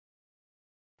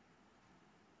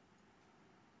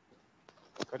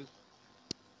Okay,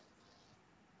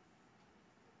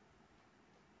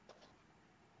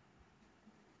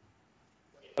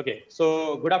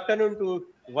 so good afternoon to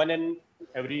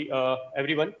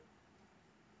everyone,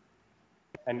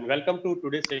 and welcome to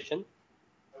today's session.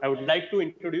 I would like to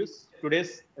introduce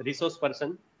today's resource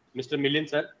person, Mr. Milind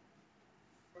sir.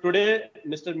 Today,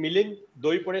 Mr. Milind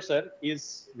Doipode sir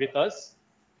is with us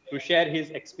to share his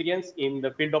experience in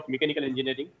the field of mechanical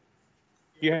engineering.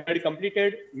 He had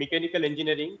completed mechanical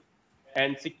engineering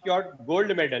and secured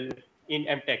gold medal in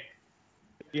MTech.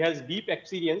 He has deep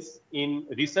experience in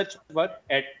research work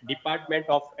at Department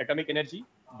of Atomic Energy,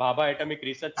 Bhabha Atomic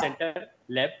Research Center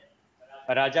Lab,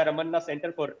 Raja Ramanna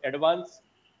Center for Advanced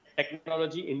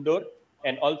Technology Indore,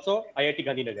 and also IIT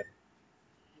Gandhinagar.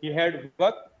 He had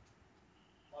worked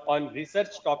on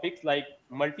research topics like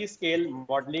multi-scale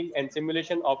modeling and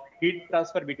simulation of heat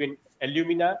transfer between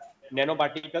alumina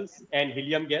nanoparticles and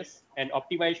helium gas, and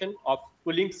optimization of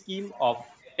cooling scheme of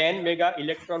 10 mega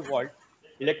electron volt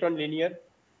electron linear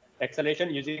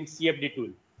acceleration using CFD tool.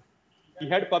 He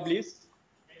had published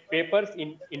papers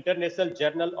in International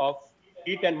Journal of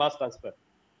Heat and Mass Transfer.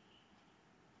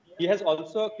 He has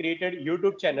also created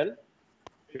YouTube channel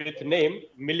with name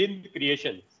Milind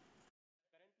Creations.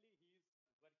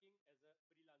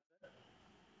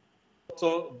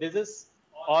 So this is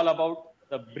all about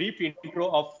the brief intro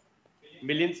of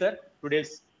Milind sir,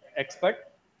 today's expert.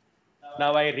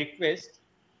 Now I request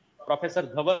Professor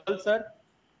Dhaval sir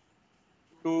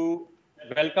to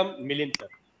welcome Milind sir.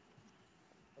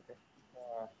 Okay.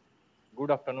 Good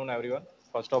afternoon, everyone.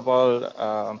 First of all,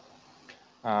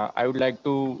 I would like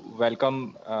to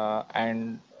welcome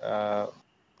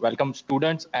welcome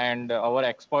students and our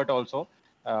expert also,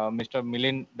 Mr.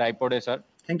 Milind Doipode sir.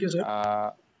 Thank you,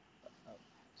 sir.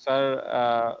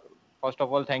 Sir, first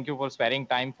of all, thank you for sparing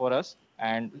time for us,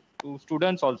 and to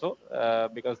students also,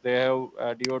 because they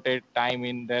have devoted time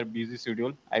in their busy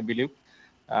schedule, I believe.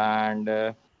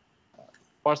 And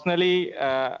personally,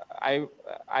 I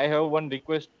have one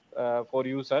request for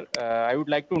you, sir. I would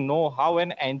like to know how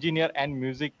an engineer and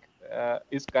music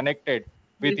is connected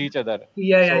with each other.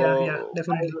 Yeah,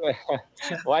 definitely.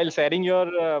 While sharing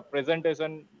your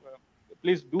presentation,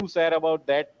 please do share about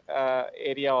that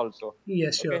area also.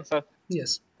 Yes, sure. Okay, sir.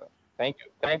 Yes.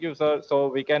 Thank you, sir. So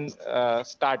we can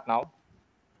start now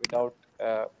without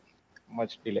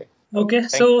much delay. Okay,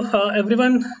 so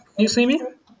everyone, can you see me?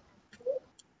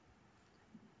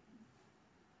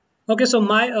 Okay, so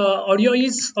my audio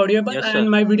is audible, yes,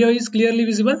 and my video is clearly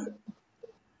visible.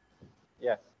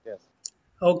 Yes.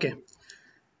 Okay,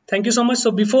 thank you so much.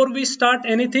 So before we start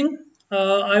anything,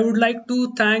 I would like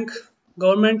to thank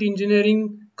Government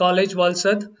Engineering College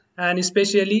Valsad, and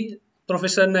especially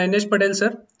Professor Nainesh Patel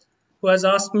sir, who has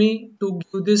asked me to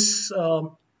give this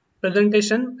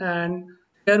presentation and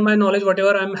share my knowledge,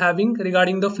 whatever I'm having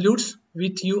regarding the flutes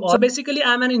with you all. So basically,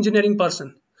 I'm an engineering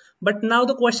person. But now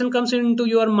the question comes into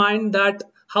your mind that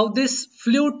how this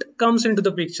flute comes into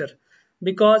the picture.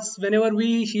 Because whenever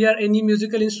we hear any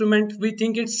musical instrument, we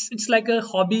think it's like a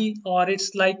hobby, or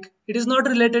it's like it is not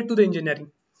related to the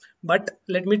engineering. But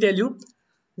let me tell you,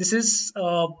 this is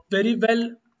very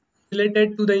well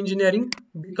related to the engineering,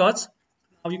 because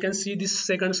now you can see this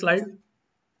second slide.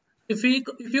 If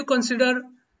you consider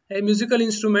a musical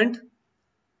instrument,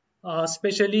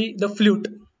 especially the flute,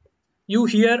 you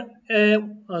hear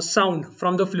a sound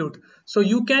from the flute, so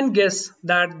you can guess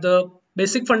that the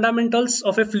basic fundamentals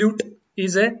of a flute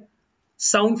is a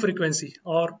sound frequency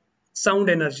or sound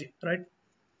energy, right?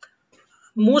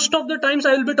 Most of the times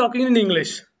I will be talking in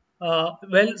English.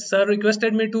 Well, sir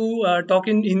requested me to talk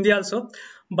in Hindi also,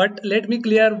 but let me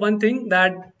clear one thing,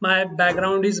 that my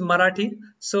background is Marathi,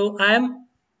 so I am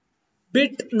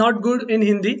bit not good in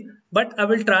Hindi, but I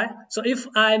will try. So if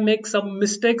I make some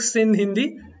mistakes in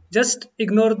Hindi, just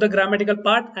ignore the grammatical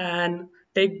part and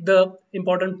take the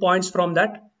important points from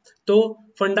that. So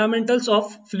fundamentals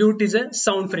of flute is a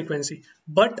sound frequency,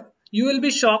 but you will be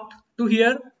shocked to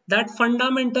hear that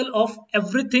fundamental of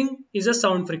everything is a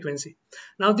sound frequency.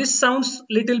 Now this sounds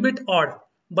little bit odd,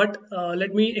 but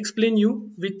let me explain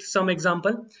you with some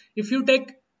example. If you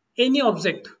take any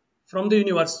object from the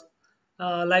universe,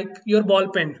 like your ball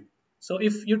pen. So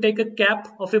if you take a cap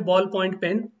of a ballpoint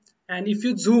pen, and if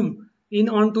you zoom in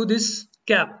onto this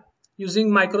cap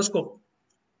using microscope,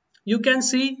 you can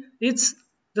see it's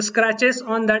the scratches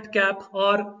on that cap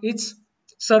or its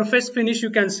surface finish, you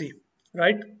can see,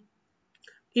 right?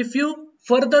 If you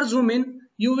further zoom in,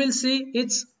 you will see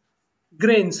its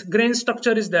grain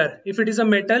structure is there. If it is a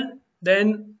metal,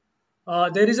 then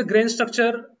there is a grain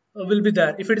structure will be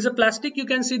there. If it is a plastic, you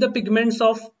can see the pigments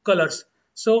of colors.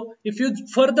 So if you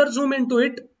further zoom into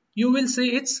it, you will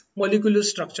see its molecular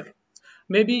structure.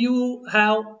 Maybe you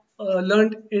have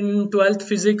learned in 12th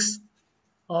physics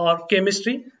or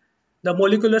chemistry the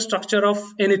molecular structure of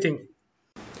anything.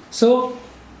 So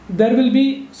there will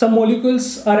be some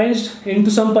molecules arranged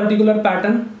into some particular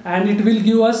pattern, and it will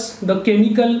give us the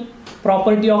chemical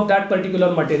property of that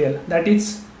particular material, that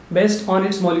is based on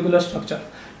its molecular structure.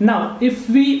 Now if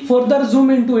we further zoom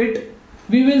into it,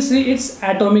 we will see its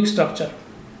atomic structure.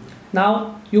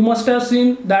 Now you must have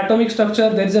seen the atomic structure.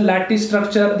 There is a lattice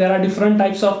structure, there are different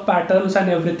types of patterns and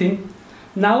everything.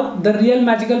 Now the real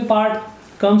magical part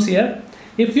comes here.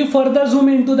 If you further zoom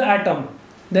into the atom,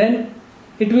 then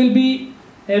it will be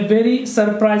a very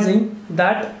surprising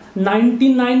that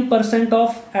 99%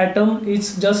 of atom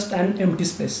is just an empty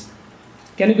space.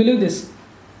 Can you believe this?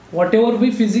 Whatever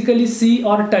we physically see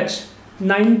or touch,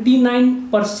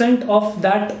 99% of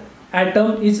that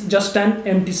atom is just an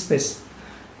empty space.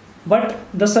 But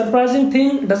the surprising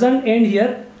thing doesn't end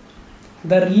here.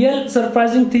 The real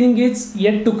surprising thing is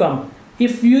yet to come.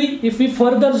 If we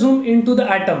further zoom into the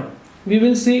atom, we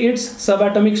will see its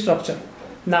subatomic structure.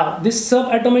 Now this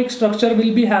subatomic structure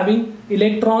will be having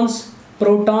electrons,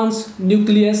 protons,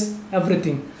 nucleus,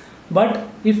 everything. But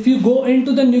if you go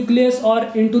into the nucleus or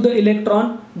into the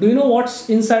electron, do you know what's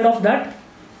inside of that?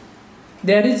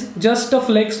 There is just a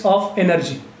flux of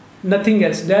energy, nothing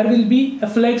else. There will be a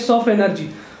flux of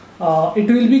energy. It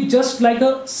will be just like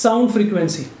a sound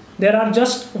frequency. There are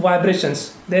just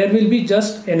vibrations. There will be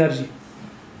just energy.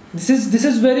 This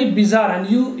is very bizarre, and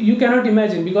you cannot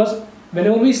imagine, because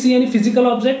whenever we see any physical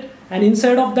object and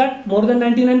inside of that more than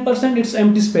 99% it's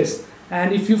empty space,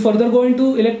 and if you further go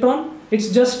into electron, it's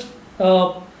just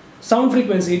sound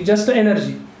frequency, it's just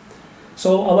energy.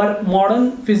 So our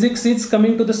modern physics is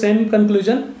coming to the same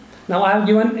conclusion. Now I have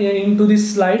given into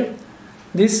this slide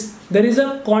there is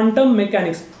a quantum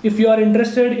mechanics. If you are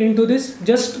interested into this,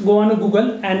 just go on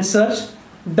Google and search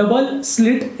double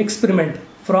slit experiment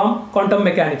from quantum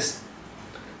mechanics.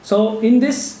 So in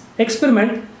this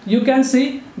experiment you can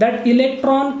see that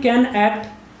electron can act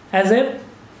as a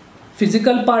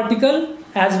physical particle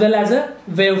as well as a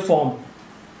waveform.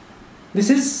 This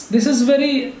is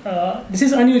very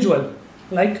unusual,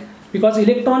 like, because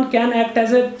electron can act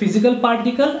as a physical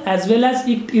particle as well as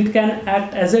it can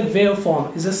act as a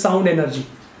waveform, is a sound energy.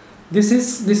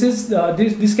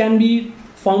 This can be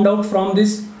found out from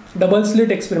this double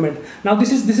slit experiment. Now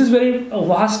this is very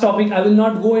vast topic. I will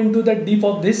not go into the deep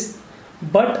of this,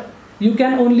 but you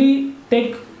can only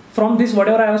take from this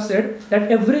whatever I have said,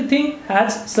 that everything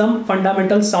has some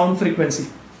fundamental sound frequency.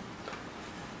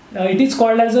 It is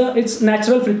called as its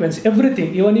natural frequency.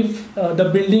 Everything, even if the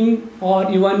building or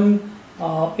even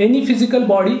any physical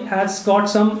body has got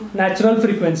some natural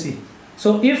frequency.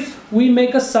 So if we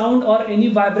make a sound or any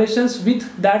vibrations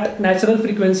with that natural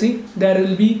frequency, there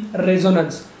will be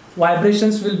resonance.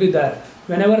 Vibrations will be there.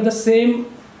 Whenever the same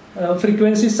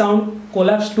frequency sound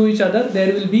collapse to each other,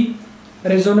 there will be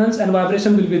resonance and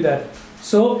vibration will be there.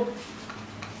 So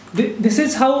this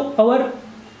is how our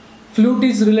flute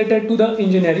is related to the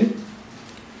engineering.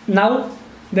 Now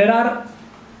there are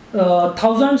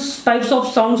thousands types of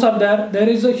sounds are there. There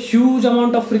is a huge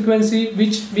amount of frequency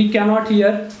which we cannot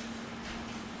hear.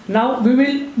 Now we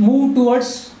will move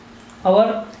towards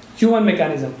our human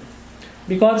mechanism,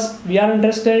 because we are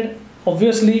interested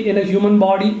obviously in a human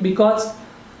body, because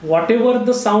whatever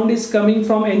the sound is coming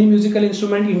from any musical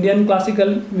instrument, Indian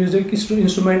classical music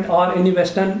instrument or any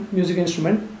Western music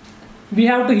instrument, we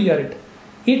have to hear it.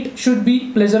 It should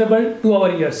be pleasurable to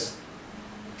our ears.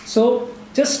 So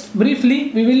just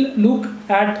briefly we will look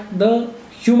at the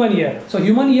human ear. So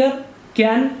human ear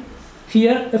can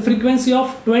hear a frequency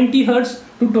of 20 Hz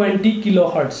to 20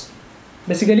 kilohertz.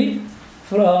 Basically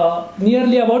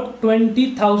nearly about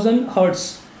 20,000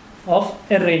 Hz of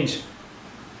a range.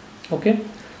 Okay.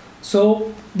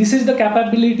 So this is the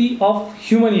capability of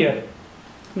human ear.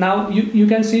 Now you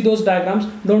can see those diagrams.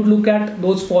 Don't look at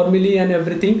those formulae and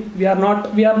everything. We are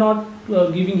not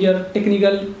giving here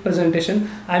technical presentation.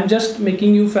 I am just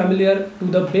making you familiar to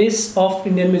the base of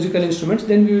Indian musical instruments.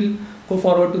 Then we will go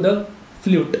forward to the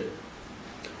flute.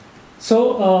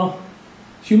 So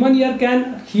human ear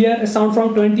can hear a sound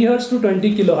from 20 Hz to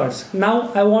 20 kilohertz.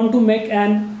 Now I want to make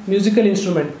an musical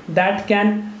instrument that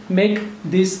can make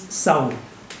this sound.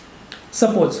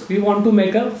 Suppose we want to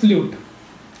make a flute.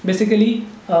 Basically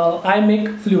I make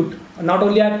flute. Not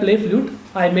only I play flute,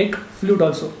 I make flute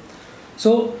also.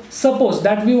 So suppose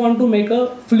that we want to make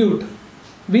a flute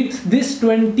with this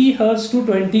 20 Hz to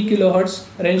 20 kilohertz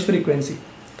range frequency.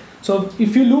 So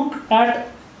if you look at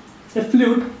a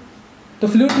flute, the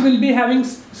flute will be having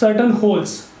certain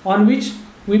holes on which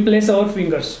we place our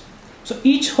fingers. So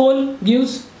each hole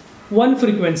gives one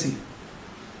frequency.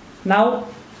 Now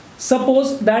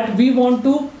suppose that we want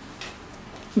to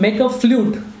make a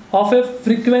flute of a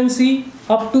frequency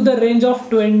up to the range of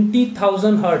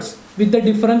 20,000 hertz with the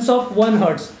difference of 1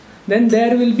 hertz. Then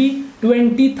there will be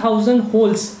 20,000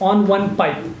 holes on one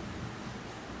pipe.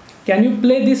 Can you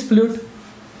play this flute?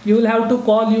 You will have to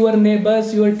call your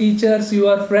neighbors, your teachers,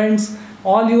 your friends,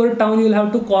 all your town you will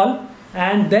have to call,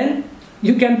 and then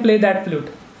you can play that flute.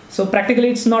 So practically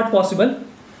it's not possible.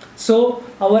 So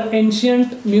our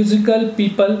ancient musical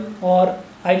people, or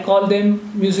I call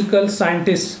them musical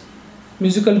scientists,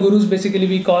 musical gurus basically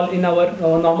we call in our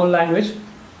normal language.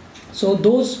 So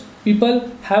those people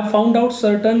have found out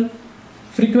certain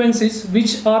frequencies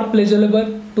which are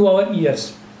pleasurable to our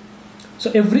ears.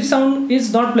 So every sound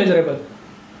is not pleasurable.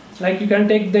 Like you can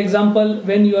take the example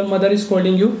when your mother is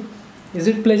scolding you. Is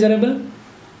it pleasurable?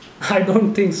 I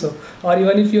don't think so. Or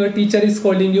even if your teacher is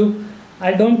scolding you,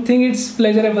 I don't think it's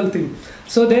pleasurable thing.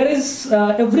 So there is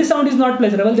every sound is not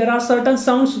pleasurable. There are certain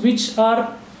sounds which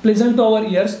are pleasant to our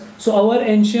ears. So our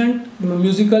ancient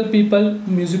musical people,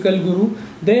 musical guru,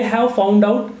 they have found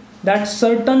out that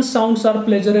certain sounds are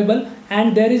pleasurable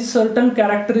and there is certain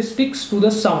characteristics to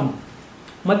the sound.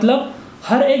 मतलब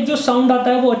हर एक जो sound आता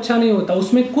है वो अच्छा नहीं होता,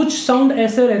 उसमें कुछ साउंड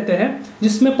ऐसे रहते हैं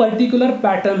जिसमें पर्टिकुलर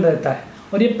पैटर्न रहता है,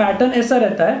 और ये पैटर्न ऐसा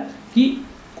रहता है कि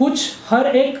कुछ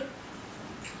हर एक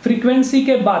फ्रीक्वेंसी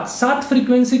के बाद 7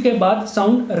 फ्रीक्वेंसी के बाद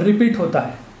साउंड रिपीट होता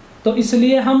है, तो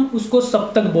इसलिए हम उसको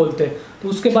सप्तक बोलते हैं. तो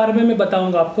उसके बारे में मैं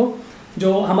बताऊंगा आपको.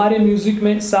 जो हमारे म्यूजिक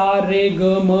में सा रे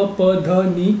ग म प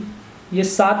ध नी, ये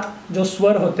 7 जो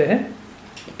स्वर होते हैं,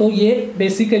 तो ये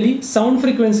बेसिकली साउंड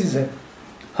फ्रीक्वेंसीज है,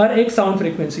 हर एक साउंड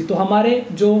फ्रीक्वेंसी. तो हमारे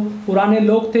जो पुराने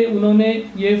लोग थे उन्होंने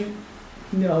ये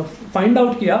फाइंड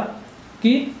आउट किया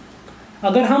कि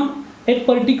अगर हम एक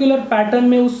पर्टिकुलर पैटर्न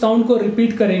में उस साउंड को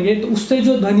रिपीट करेंगे तो उससे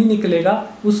जो ध्वनि निकलेगा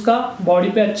उसका बॉडी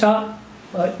पे अच्छा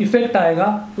इफेक्ट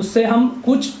आएगा, उससे हम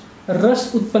कुछ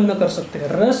रस उत्पन्न कर सकते हैं.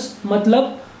 रस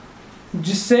मतलब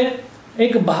जिससे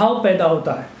एक भाव पैदा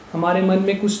होता है, हमारे मन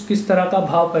में कुछ किस तरह का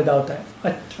भाव पैदा होता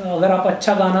है. अगर आप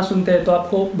अच्छा गाना सुनते हैं तो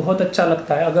आपको बहुत अच्छा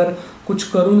लगता है. अगर कुछ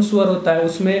करुण स्वर होता है,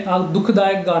 उसमें आप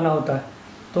दुखदायक गाना होता है,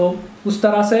 तो उस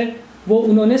तरह से वो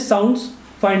उन्होंने साउंड्स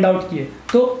फाइंड आउट किए.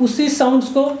 तो उसी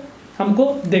साउंड्स को हमको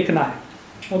देखना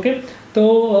है. ओके,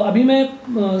 तो अभी मैं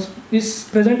इस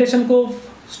प्रेजेंटेशन को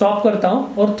स्टॉप करता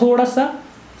हूँ और थोड़ा सा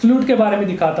फ्लूट के बारे में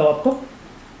दिखाता हूँ आपको.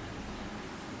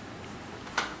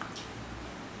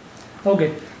 Okay,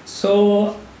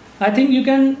 so I think you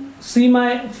can see my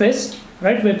face,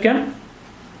 right, webcam?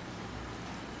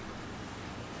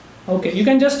 Okay, you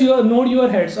can just nod your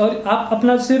heads, और आप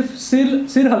अपना सिर्फ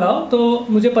सिर हिलाओ तो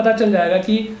मुझे पता चल जाएगा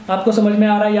कि आपको समझ में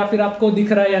आ रहा है या फिर आपको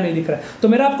दिख रहा है या नहीं दिख रहा है. तो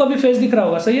मेरा आपको अभी फेस दिख रहा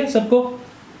होगा, सही है सबको?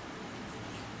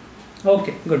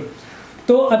 Okay, good.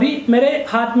 तो अभी मेरे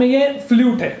हाथ में ये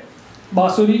फ्लूट है,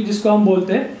 बांसुरी जिसको हम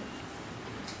बोलते हैं.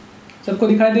 सबको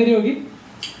दिखाई दे रही होगी?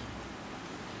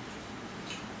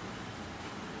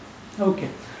 ओके,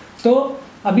 तो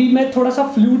अभी मैं थोड़ा सा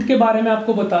फ्लूट के बारे में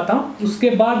आपको बताता हूँ, उसके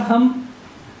बाद हम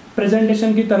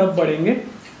प्रेजेंटेशन की तरफ बढ़ेंगे.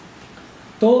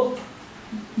 तो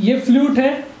ये फ्लूट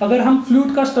है. अगर हम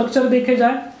फ्लूट का स्ट्रक्चर देखे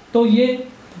जाए तो ये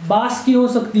बांस की हो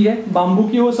सकती है, बाम्बू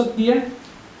की हो सकती है.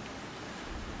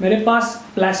 मेरे पास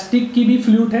प्लास्टिक की भी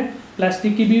फ्लूट है,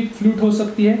 प्लास्टिक की भी फ्लूट हो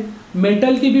सकती है,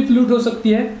 मेटल की भी फ्लूट हो सकती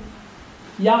है,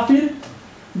 या फिर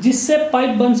जिससे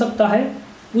पाइप बन सकता है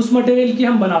उस मटेरियल की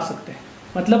हम बना सकते हैं.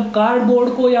 मतलब कार्डबोर्ड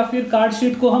को या फिर कार्ड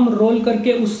शीट को हम रोल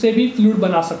करके उससे भी फ्लूट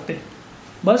बना सकते हैं.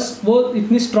 बस वो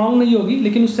इतनी स्ट्रांग नहीं होगी,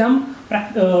 लेकिन उससे हम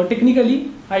टेक्निकली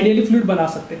आइडियली फ्लूट बना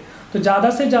सकते हैं. तो ज़्यादा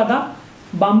से ज़्यादा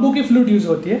बाम्बू की फ्लूट यूज़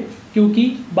होती है, क्योंकि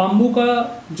बाम्बू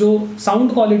का जो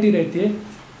साउंड क्वालिटी रहती है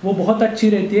वो बहुत अच्छी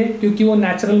रहती है, क्योंकि वो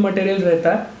नेचुरल मटेरियल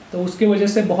रहता है. तो उसकी वजह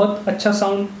से बहुत अच्छा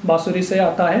साउंड बांसुरी से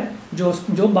आता है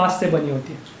जो बांस से बनी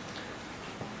होती है.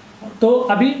 तो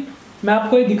अभी मैं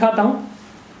आपको ये दिखाता हूँ.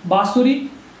 बांसुरी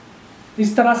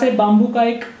इस तरह से बाम्बू का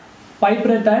एक पाइप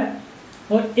रहता है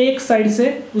और एक साइड से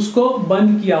उसको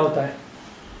बंद किया होता है.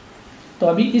 तो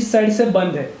अभी इस साइड से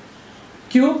बंद है.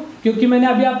 क्यों? क्योंकि मैंने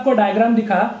अभी आपको डायग्राम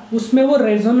दिखाया, उसमें वो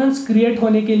रेजोनेंस क्रिएट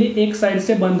होने के लिए एक साइड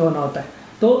से बंद होना होता है.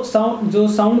 तो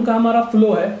साउंड का हमारा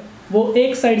फ्लो है वो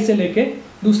एक साइड से लेके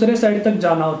दूसरे साइड तक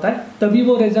जाना होता है, तभी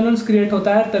वो रेजोनेंस क्रिएट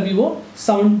होता है, तभी वो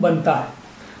साउंड बनता है.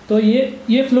 तो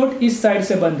ये फ्लूट इस साइड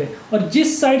से बंद है, और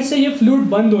जिस साइड से ये फ्लूट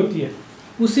बंद होती है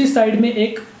उसी साइड में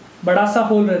एक बड़ा सा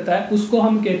होल रहता है, उसको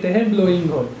हम कहते हैं ब्लोइंग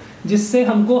होल, जिससे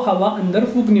हमको हवा अंदर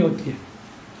फूकनी होती है.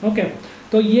 ओके,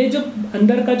 तो ये जो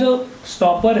अंदर का जो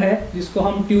स्टॉपर है जिसको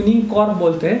हम ट्यूनिंग कॉर्क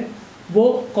बोलते हैं, वो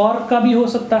कॉर्क का भी हो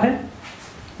सकता है,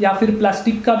 या फिर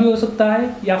प्लास्टिक का भी हो सकता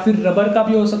है, या फिर रबर का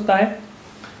भी हो सकता है.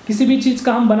 किसी भी चीज़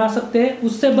का हम बना सकते हैं,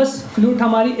 उससे बस फ्लूट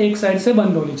हमारी एक साइड से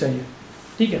बंद होनी चाहिए,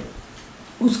 ठीक है।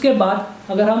 उसके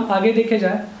बाद अगर हम आगे देखे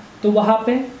जाए तो वहाँ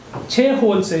पे 6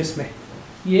 होल्स है इसमें,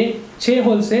 ये 6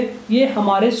 होल्स है, ये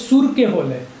हमारे सुर के होल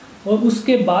है। और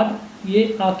उसके बाद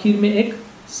ये आखिर में एक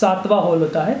 7वां होल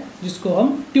होता है जिसको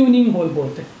हम ट्यूनिंग होल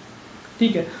बोलते हैं,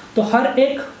 ठीक है। तो हर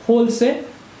एक होल से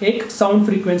एक साउंड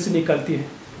फ्रीक्वेंसी निकलती है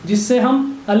जिससे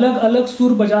हम अलग अलग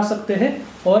सुर बजा सकते हैं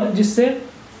और जिससे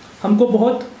हमको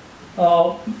बहुत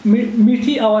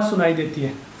मीठी आवाज़ सुनाई देती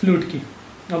है फ्लूट की,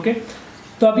 ओके।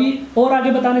 तो अभी और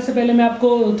आगे बताने से पहले मैं आपको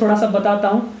थोड़ा सा बताता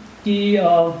हूँ कि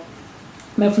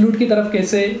मैं फ्लूट की तरफ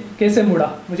कैसे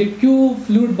मुड़ा, मुझे क्यों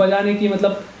फ्लूट बजाने की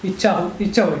मतलब इच्छा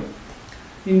हुई।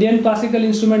 इंडियन क्लासिकल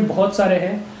इंस्ट्रूमेंट बहुत सारे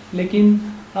हैं, लेकिन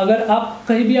अगर आप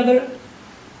कहीं भी, अगर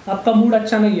आपका मूड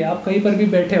अच्छा नहीं है, आप कहीं पर भी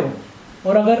बैठे हो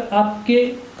और अगर आपके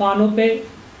कानों पे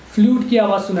फ्लूट की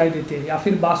आवाज़ सुनाई देती है या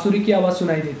फिर बांसुरी की आवाज़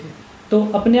सुनाई देती है, तो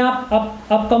अपने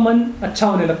आपका मन अच्छा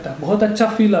होने लगता है, बहुत अच्छा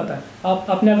फील आता है।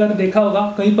 आपने अगर देखा होगा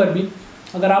कहीं पर भी,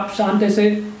 अगर आप शांत ऐसे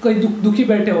कहीं दुखी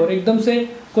बैठे हो और एकदम से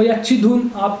कोई अच्छी धुन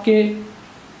आपके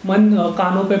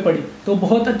कानों पे पड़ी तो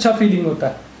बहुत अच्छा फीलिंग होता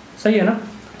है, सही है ना।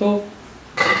 तो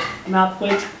मैं आपको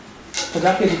एक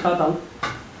बजा के दिखाता हूँ।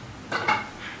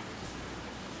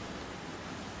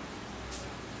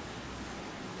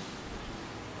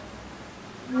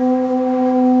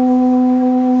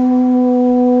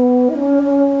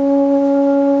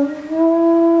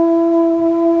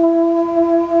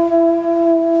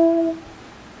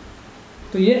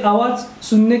 तो ये आवाज़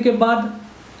सुनने के बाद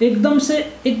एकदम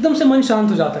से मन शांत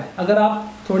हो जाता है। अगर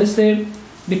आप थोड़े से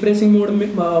डिप्रेसिंग मूड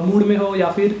में हो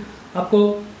या फिर आपको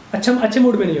अच्छे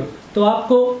मूड में नहीं हो तो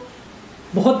आपको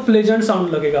बहुत प्लेजेंट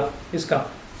साउंड लगेगा इसका।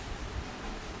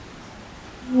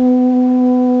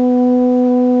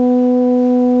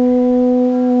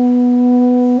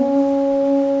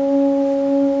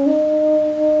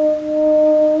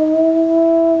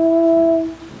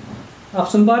 आप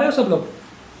सुन पा रहे हो सब लोग?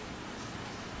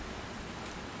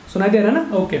 सुनाई दे रहा है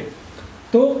ना? ओके।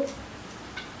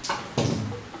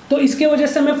 तो इसके वजह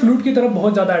से मैं फ्लूट की तरफ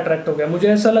बहुत ज़्यादा अट्रैक्ट हो गया। मुझे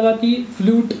ऐसा लगा कि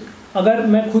फ्लूट अगर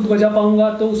मैं खुद बजा पाऊँगा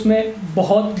तो उसमें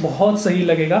बहुत सही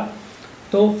लगेगा।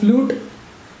 तो फ्लूट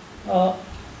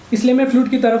इसलिए मैं फ्लूट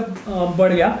की तरफ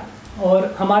बढ़ गया।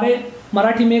 और हमारे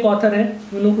मराठी में एक ऑथर है,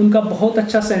 उनका बहुत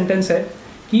अच्छा सेंटेंस है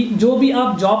कि जो भी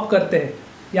आप जॉब करते हैं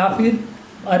या फिर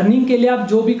अर्निंग के लिए आप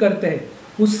जो भी करते हैं,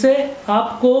 उससे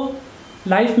आपको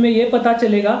लाइफ में ये पता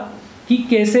चलेगा कि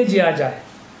कैसे जिया जाए,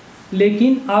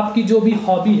 लेकिन आपकी जो भी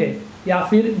हॉबी है या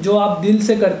फिर जो आप दिल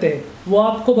से करते हैं वो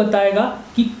आपको बताएगा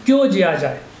कि क्यों जिया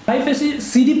जाए। लाइफ ऐसी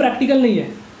सीधी प्रैक्टिकल नहीं है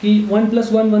कि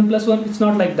 1+1 it's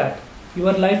not like that.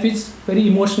 Your life is very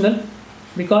emotional,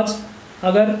 because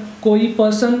अगर कोई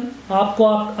पर्सन आपको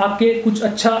आपके कुछ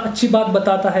अच्छी बात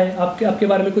बताता है, आपके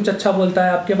बारे में कुछ अच्छा बोलता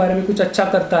है, आपके बारे में कुछ अच्छा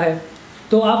करता है,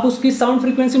 तो आप उसकी साउंड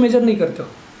फ्रीक्वेंसी मेजर नहीं करते हो,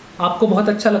 आपको बहुत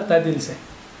अच्छा लगता है दिल से।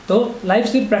 तो लाइफ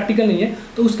सिर्फ प्रैक्टिकल नहीं है।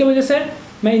 तो उसके वजह से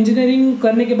मैं इंजीनियरिंग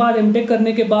करने के बाद, एमटेक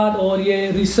करने के बाद और ये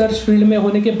रिसर्च फील्ड में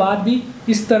होने के बाद भी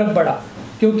इस तरफ बढ़ा,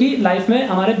 क्योंकि लाइफ में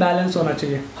हमारे बैलेंस होना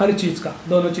चाहिए हर चीज़ का,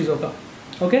 दोनों चीज़ों का।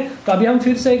 ओके, तो अभी हम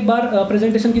फिर से एक बार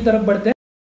प्रेजेंटेशन की तरफ बढ़ते हैं।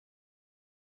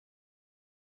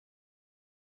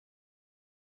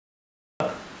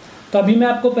 तो अभी मैं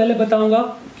आपको पहले बताऊंगा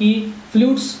कि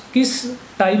फ्लूट्स किस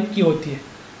टाइप की होती है।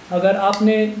 अगर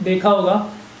आपने देखा होगा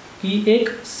कि एक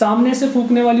सामने से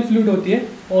फूंकने वाली फ्लूट होती है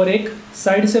और एक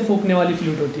साइड से फूंकने वाली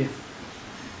फ्लूट होती है।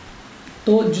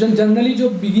 तो जनरली जो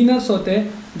बिगिनर्स होते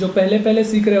हैं, जो पहले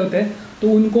सीख रहे होते हैं,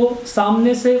 तो उनको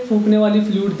सामने से फूंकने वाली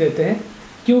फ्लूट देते हैं,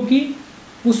 क्योंकि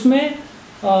उसमें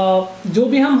जो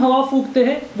भी हम हवा फूंकते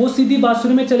हैं वो सीधी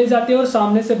बांसुरी में चली जाती है और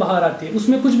सामने से बाहर आती है।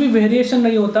 उसमें कुछ भी वेरिएशन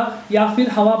नहीं होता, या फिर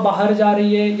हवा बाहर जा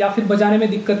रही है, या फिर बजाने में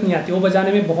दिक्कत नहीं आती, वो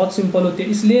बजाने में बहुत सिंपल होती है।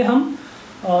 इसलिए हम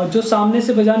जो सामने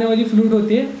से बजाने वाली फ्लूट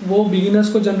होती है वो बिगिनर्स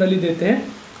को जनरली देते हैं।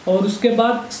 और उसके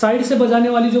बाद साइड से बजाने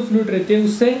वाली जो फ्लूट रहती है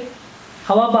उससे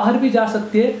हवा बाहर भी जा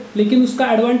सकती है, लेकिन उसका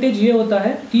एडवांटेज ये होता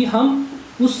है कि हम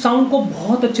उस साउंड को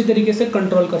बहुत अच्छे तरीके से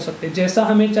कंट्रोल कर सकते हैं, जैसा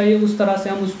हमें चाहिए उस तरह से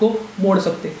हम उसको मोड़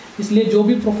सकते हैं। इसलिए जो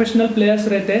भी प्रोफेशनल प्लेयर्स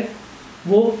रहते हैं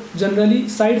वो जनरली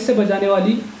साइड से बजाने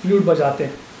वाली फ्लूट बजाते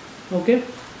हैं। ओके,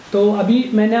 तो अभी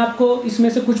मैंने आपको इसमें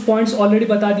से कुछ पॉइंट्स ऑलरेडी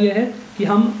बता दिए हैं कि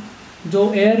हम जो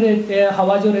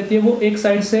हवा जो रहती है वो एक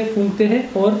साइड से फूंकते हैं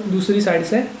और दूसरी साइड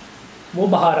से वो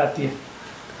बाहर आती है।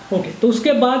 ओके, तो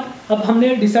उसके बाद अब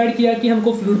हमने डिसाइड किया कि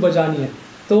हमको फ्लूट बजानी है।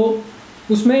 तो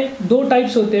उसमें 2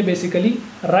 टाइप्स होते हैं बेसिकली,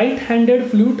 राइट हैंडेड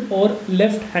फ्लूट और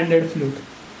लेफ्ट हैंडेड फ्लूट।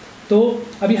 तो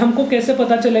अभी हमको कैसे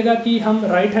पता चलेगा कि हम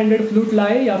राइट हैंडेड फ्लूट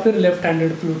लाए या फिर लेफ्ट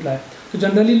हैंडेड फ्लूट लाए? तो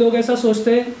जनरली लोग ऐसा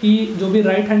सोचते हैं कि जो भी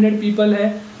राइट हैंडेड पीपल है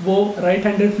वो राइट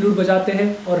हैंडेड फ्लूट बजाते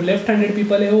हैं और लेफ्ट हैंडेड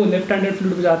पीपल है वो लेफ्ट हैंडेड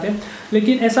फ्लूट बजाते हैं,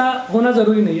 लेकिन ऐसा होना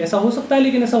ज़रूरी नहीं है। ऐसा हो सकता है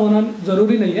लेकिन ऐसा होना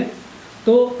ज़रूरी नहीं है।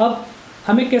 तो अब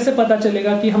हमें कैसे पता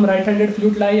चलेगा कि हम राइट हैंडेड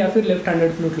फ्लूट लाए या फिर लेफ्ट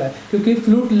हैंडेड फ्लूट लाए? क्योंकि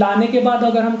फ्लूट लाने के बाद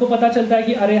अगर हमको पता चलता है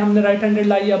कि अरे हमने राइट हैंडेड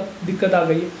लाई, अब दिक्कत आ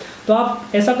गई है, तो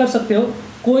आप ऐसा कर सकते हो,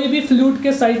 कोई भी फ्लूट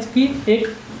के साइज़ की एक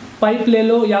पाइप ले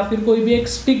लो या फिर कोई भी एक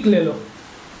स्टिक ले लो,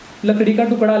 लकड़ी का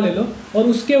टुकड़ा ले लो और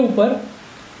उसके ऊपर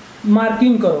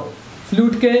मार्किंग करो।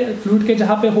 फ्लूट के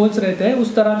जहाँ पे होल्स रहते हैं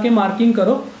उस तरह के मार्किंग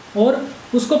करो और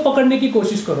उसको पकड़ने की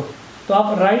कोशिश करो। तो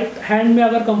आप राइट हैंड में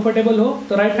अगर कंफर्टेबल हो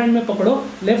तो राइट हैंड में पकड़ो,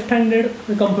 लेफ्ट हैंडेड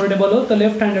कंफर्टेबल हो तो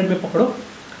लेफ्ट हैंडेड में पकड़ो।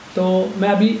 तो मैं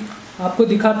अभी आपको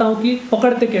दिखाता हूँ कि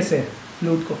पकड़ते कैसे हैं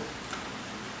फ्लूट को।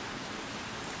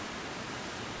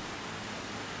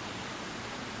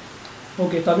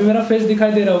 ओके, तो अभी मेरा फेस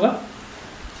दिखाई दे रहा होगा।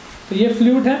 तो ये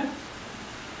फ्लूट है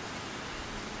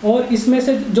और इसमें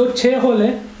से जो 6 होल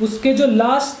है उसके जो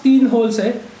लास्ट 3 होल्स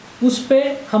है उस पे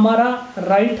हमारा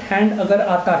राइट हैंड अगर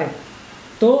आता है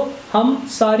तो हम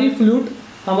सारी फ्लूट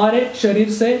हमारे शरीर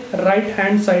से राइट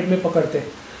हैंड साइड में पकड़ते हैं।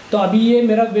 तो अभी ये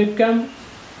मेरा webcam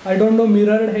I don't know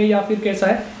mirrored है या फिर कैसा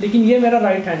है, लेकिन ये मेरा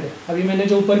राइट हैंड है। अभी मैंने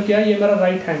जो ऊपर किया ये मेरा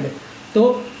राइट हैंड है।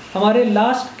 तो हमारे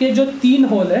लास्ट के जो 3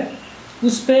 होल है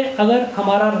उस पे अगर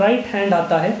हमारा राइट हैंड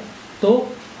आता है तो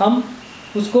हम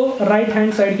उसको राइट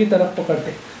हैंड साइड की तरफ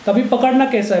पकड़ते। तो अभी पकड़ना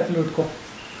कैसा है फ्लूट को?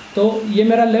 तो ये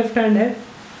मेरा लेफ्ट हैंड है,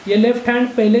 ये लेफ्ट हैंड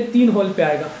पहले 3 होल पे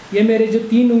आएगा। ये मेरे जो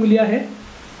 3 उंगलियां हैं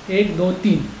 1 2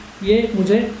 3, ये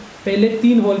मुझे पहले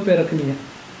 3 होल पे रखनी है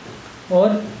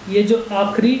और ये जो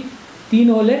आखिरी 3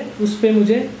 होल है उस पे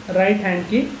मुझे राइट हैंड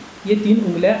की ये 3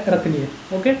 उंगलियां रखनी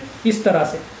है। ओके, इस तरह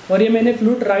से। और ये मैंने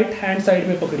फ्लूट राइट हैंड साइड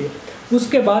में पकड़ी है।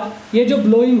 उसके बाद ये जो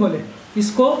ब्लोइंग होल है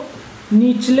इसको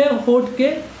निचले होठ के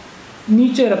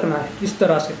नीचे रखना है, इस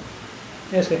तरह से,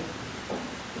 ऐसे।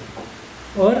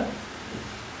 और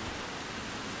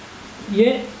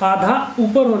ये आधा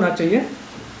ऊपर होना चाहिए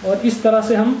और इस तरह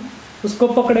से हम उसको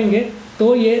पकड़ेंगे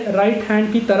तो ये राइट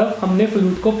हैंड की तरफ हमने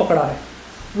फ्लूट को पकड़ा है।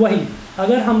 वही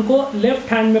अगर हमको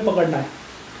लेफ्ट हैंड में पकड़ना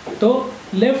है तो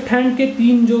लेफ्ट हैंड के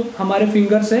 3 जो हमारे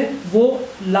फिंगर्स है वो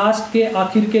लास्ट के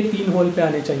आखिर के 3 होल पे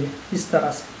आने चाहिए, इस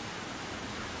तरह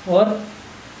से। और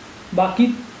बाकी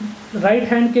राइट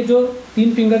हैंड के जो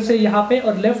 3 फिंगर्स है यहाँ पे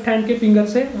और लेफ्ट हैंड के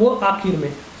फिंगर्स है वो आखिर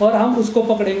में, और हम उसको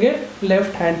पकड़ेंगे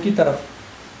लेफ्ट हैंड की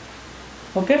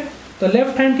तरफ। ओके, तो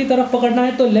लेफ्ट हैंड की तरफ पकड़ना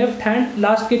है तो लेफ्ट हैंड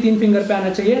लास्ट के 3 फिंगर पे आना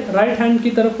चाहिए। राइट हैंड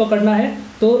की तरफ पकड़ना है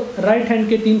तो राइट हैंड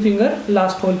के 3 फिंगर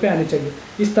लास्ट होल पे आने चाहिए।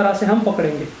 इस तरह से हम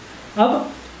पकड़ेंगे।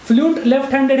 अब फ्लूट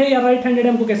लेफ्ट हैंडेड है या राइट हैंडेड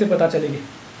है हमको कैसे पता चलेगी?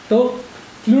 तो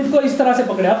फ्लूट को इस तरह से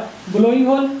पकड़े आप, ब्लोइंग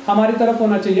होल हमारी तरफ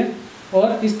होना चाहिए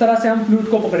और इस तरह से हम फ्लूट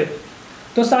को पकड़े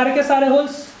तो सारे के सारे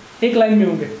होल्स एक लाइन में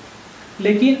होंगे,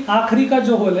 लेकिन आखिरी का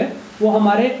जो होल है वो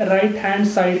हमारे राइट हैंड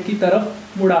साइड की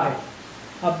तरफ मुड़ा है।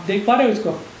 आप देख पा रहे हो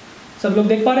इसको? सब लोग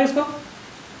देख पा रहे हैं इसको?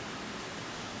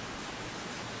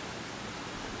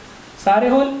 सारे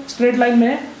होल स्ट्रेट लाइन में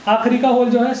है, आखिरी का होल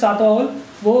जो है 7वां होल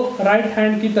वो राइट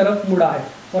हैंड की तरफ मुड़ा है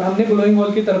और हमने ब्लोइंग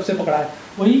होल की तरफ से पकड़ा है।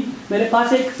 वही मेरे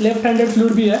पास एक लेफ्ट हैंडेड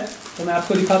फ्लूट भी है तो मैं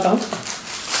आपको दिखाता हूँ।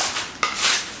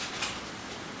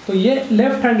 तो ये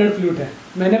लेफ्ट हैंडेड फ्लूट है,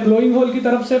 मैंने ब्लोइंग होल की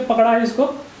तरफ से पकड़ा है इसको।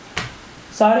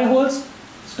 सारे होल्स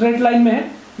स्ट्रेट लाइन में है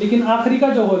लेकिन आखिरी का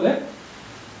जो होल है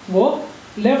वो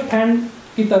लेफ्ट हैंड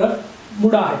की तरफ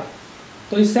मुड़ा है।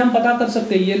 तो इससे हम पता कर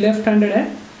सकते हैं ये लेफ्ट हैंडेड है,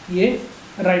 ये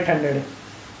राइट हैंडेड है।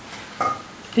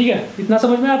 ठीक है, इतना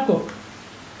समझ में आपको?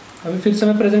 अभी फिर से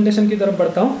मैं प्रेजेंटेशन की तरफ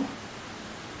बढ़ता हूँ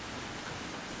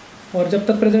और जब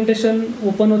तक प्रेजेंटेशन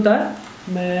ओपन होता है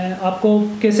मैं आपको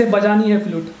कैसे बजानी है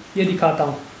फ्लूट ये दिखाता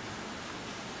हूँ।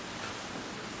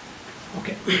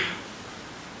 ओके,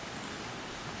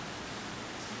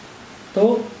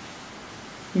 तो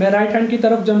मैं राइट हैंड की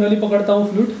तरफ जनरली पकड़ता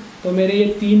हूँ फ्लूट। तो मेरे ये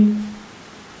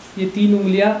तीन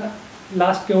उंगलियाँ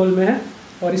लास्ट के होल में है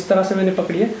और इस तरह से मैंने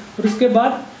पकड़ी है। और उसके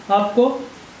बाद आपको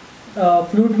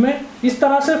फ्लूट में इस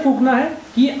तरह से फूंकना है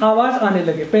कि आवाज़ आने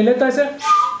लगे। पहले तो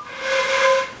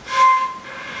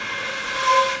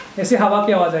ऐसे हवा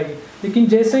की आवाज़ आएगी, लेकिन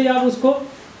जैसे ही आप उसको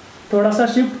थोड़ा सा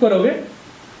शिफ्ट करोगे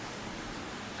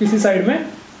किसी साइड में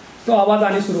तो आवाज़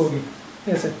आनी शुरू होगी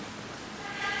ऐसे।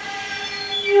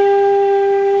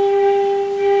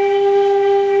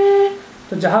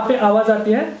 तो जहाँ पे आवाज़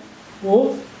आती है वो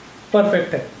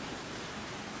परफेक्ट है।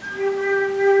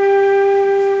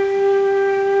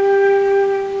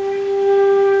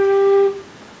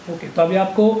 ओके, तो अभी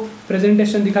आपको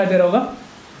प्रेजेंटेशन दिखाई दे रहा होगा।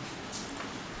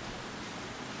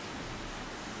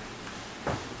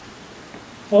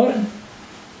 और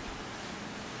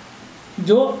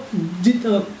जो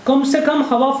कम से कम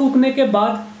हवा फूंकने के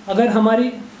बाद अगर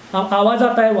हमारी आवाज़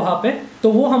आता है वहाँ पे,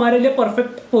 तो वो हमारे लिए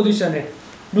परफेक्ट पोजीशन है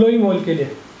ब्लोइंग होल के लिए।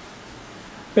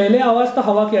 पहले आवाज़ तो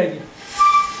हवा की आएगी,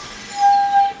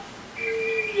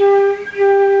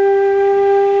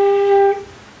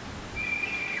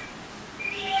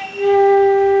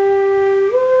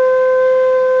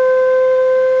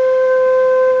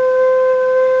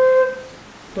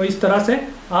 तो इस तरह से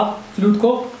आप फ्लूट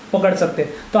को पकड़ सकते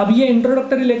हैं। तो अब ये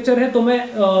इंट्रोडक्टरी लेक्चर है, तो मैं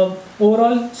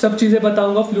ओवरऑल सब चीज़ें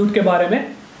बताऊंगा फ्लूट के बारे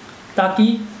में, ताकि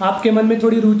आपके मन में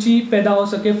थोड़ी रुचि पैदा हो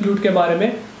सके फ्लूट के बारे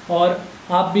में, और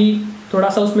आप भी थोड़ा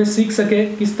सा उसमें सीख सके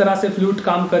किस तरह से फ्लूट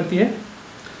काम करती है।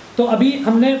 तो अभी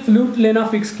हमने फ्लूट लेना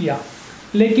फिक्स किया,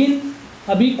 लेकिन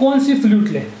अभी कौन सी फ्लूट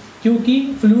लें, क्योंकि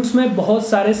फ्लूट्स में बहुत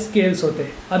सारे स्केल्स होते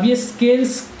हैं। अब ये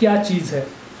स्केल्स क्या चीज़ है?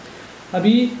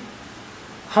 अभी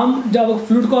हम जब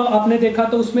फ्लूट को आपने देखा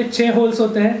तो उसमें 6 होल्स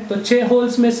होते हैं, तो 6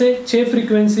 होल्स में से 6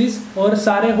 फ्रीक्वेंसीज, और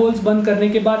सारे होल्स बंद करने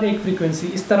के बाद एक फ्रीक्वेंसी,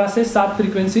 इस तरह से 7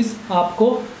 फ्रीक्वेंसीज आपको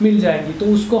मिल जाएंगी। तो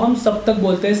उसको हम सप्तक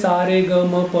बोलते हैं, सा रे ग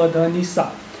म प ध नि सा,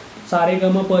 सा रे ग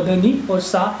म प ध नि और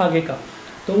सा आगे का।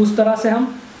 तो उस तरह से हम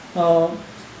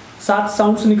 7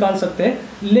 साउंड्स निकाल सकते हैं,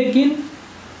 लेकिन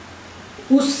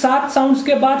उस 7 साउंड्स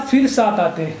के बाद फिर 7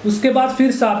 आते हैं, उसके बाद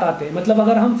फिर 7 आते हैं। मतलब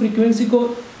अगर हम फ्रीक्वेंसी को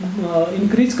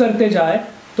इंक्रीज करते जाए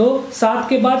तो 7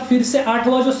 के बाद फिर से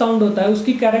 8वां जो साउंड होता है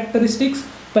उसकी कैरेक्टरिस्टिक्स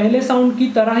पहले साउंड की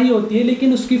तरह ही होती है,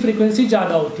 लेकिन उसकी फ्रीक्वेंसी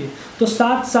ज़्यादा होती है। तो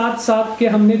 7 7 7 के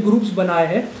हमने ग्रुप्स बनाए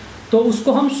हैं, तो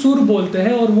उसको हम सुर बोलते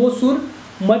हैं, और वो सुर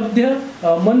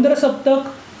मंद्र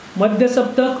सप्तक, मध्य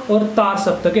सप्तक और तार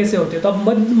सप्तक ऐसे होते हैं। तो अब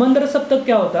मंद्र सप्तक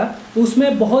क्या होता है?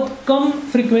 उसमें बहुत कम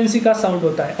फ्रीक्वेंसी का साउंड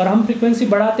होता है, और हम फ्रीक्वेंसी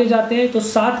बढ़ाते जाते हैं, तो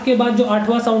 7 के बाद जो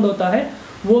 8वां साउंड होता है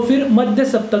वो फिर मध्य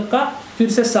सप्तक का फिर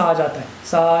से सा आ जाता है,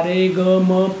 सा रे ग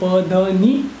म प ध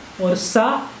नि, और सा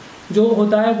जो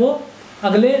होता है वो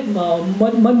अगले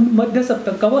मध्य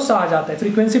सप्तक का वो सा आ जाता है।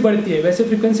 फ्रीक्वेंसी बढ़ती है, वैसे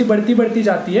फ्रीक्वेंसी बढ़ती बढ़ती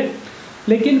जाती है,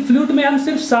 लेकिन फ्लूट में हम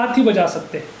सिर्फ 7 ही बजा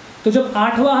सकते हैं। तो जब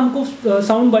 8वां हमको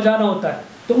साउंड बजाना होता है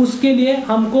तो उसके लिए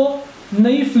हमको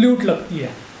नई फ्लूट लगती है,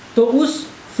 तो उस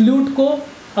फ्लूट को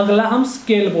अगला हम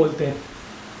स्केल बोलते हैं।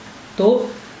 तो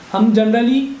हम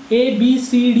जनरली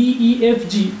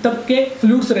ABCDEFG तक के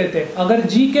फ्लूट्स रहते हैं। अगर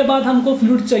G के बाद हमको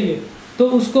फ्लूट चाहिए तो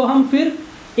उसको हम फिर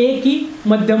A की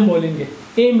मध्यम बोलेंगे,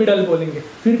 A मिडल बोलेंगे,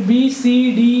 फिर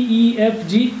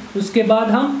BCDEFG, उसके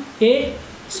बाद हम A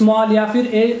स्मॉल या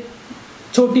फिर A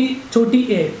छोटी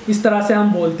A, इस तरह से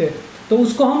हम बोलते हैं। तो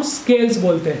उसको हम स्केल्स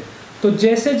बोलते हैं। तो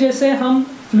जैसे जैसे हम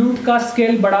फ्लूट का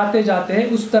स्केल बढ़ाते जाते हैं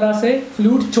उस तरह से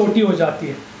फ्लूट छोटी हो जाती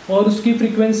है और उसकी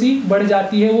फ्रीक्वेंसी बढ़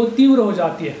जाती है, वो तीव्र हो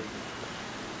जाती है।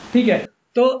 ठीक है,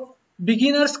 तो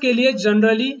बिगिनर्स के लिए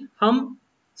जनरली हम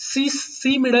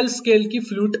सी मिडल स्केल की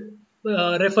फ्लूट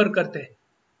रेफर करते हैं,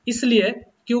 इसलिए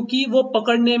क्योंकि वो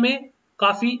पकड़ने में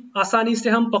काफ़ी आसानी से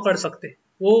हम पकड़ सकते हैं।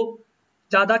 वो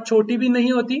ज़्यादा छोटी भी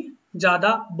नहीं होती,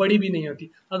 ज़्यादा बड़ी भी नहीं होती।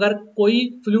 अगर कोई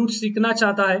फ्लूट सीखना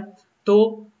चाहता है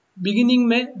तो बिगिनिंग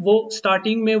में वो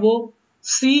स्टार्टिंग में वो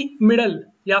सी मिडल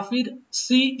या फिर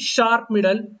सी शार्प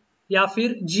मिडल या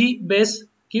फिर जी बेस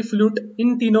की फ्लूट,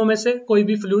 इन तीनों में से कोई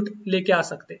भी फ्लूट लेके आ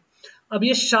सकते। अब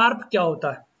ये शार्प क्या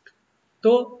होता है?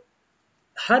 तो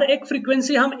हर एक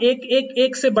फ्रीक्वेंसी हम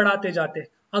एक से बढ़ाते जाते हैं।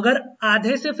 अगर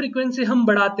आधे से फ्रीक्वेंसी हम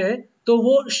बढ़ाते हैं तो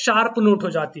वो शार्प नोट हो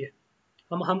जाती है,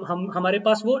 हम हमारे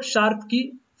पास वो शार्प की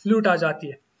फ्लूट आ जाती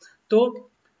है। तो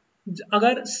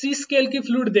अगर सी स्केल की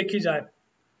फ्लूट देखी जाए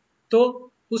तो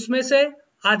उसमें से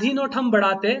आधी नोट हम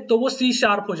बढ़ाते हैं तो वो सी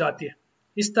शार्प हो जाती है।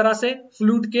 इस तरह से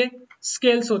फ्लूट के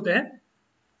स्केल्स होते हैं,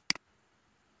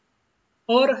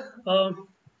 और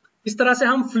इस तरह से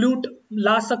हम फ्लूट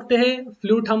ला सकते हैं,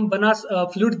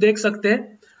 फ्लूट देख सकते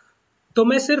हैं। तो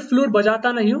मैं सिर्फ फ्लूट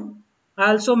बजाता नहीं हूँ, I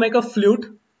also make a flute.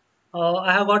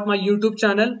 I have got my YouTube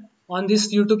channel. On this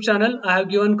YouTube channel, I have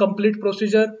given complete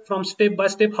procedure from step by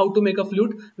step how to make a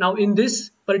flute. Now in this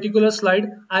particular slide,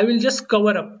 I will just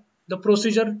cover up the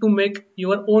procedure to make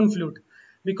your own flute.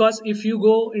 Because if you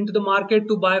go into the market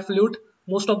to buy flute,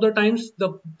 most of the times the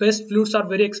best flutes are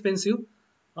very expensive.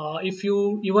 If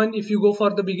you go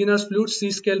for the beginner's flute,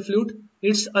 C scale flute,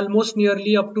 it's almost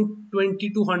nearly up to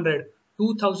 2200,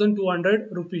 2200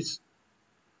 rupees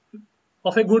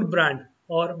of a good brand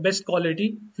or best quality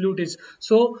flute is.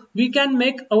 So we can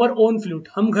make our own flute.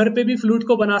 हम घर पे भी flute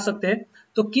को बना सकते हैं।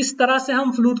 तो किस तरह से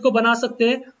हम फ्लूट को बना सकते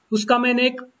हैं उसका मैंने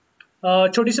एक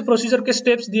छोटी सी प्रोसीजर के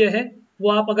स्टेप्स दिए हैं, वो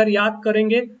आप अगर याद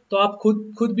करेंगे तो आप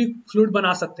खुद भी फ्लूट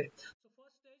बना सकते हैं।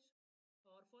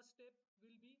 First step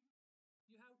will be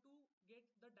you have to get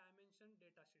the dimension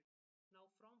data sheet. Now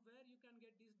from where you can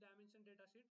get this dimension data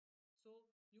sheet? So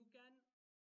you can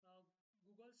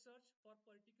Google search for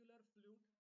particular flute,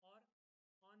 or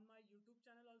on my YouTube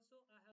channel also I have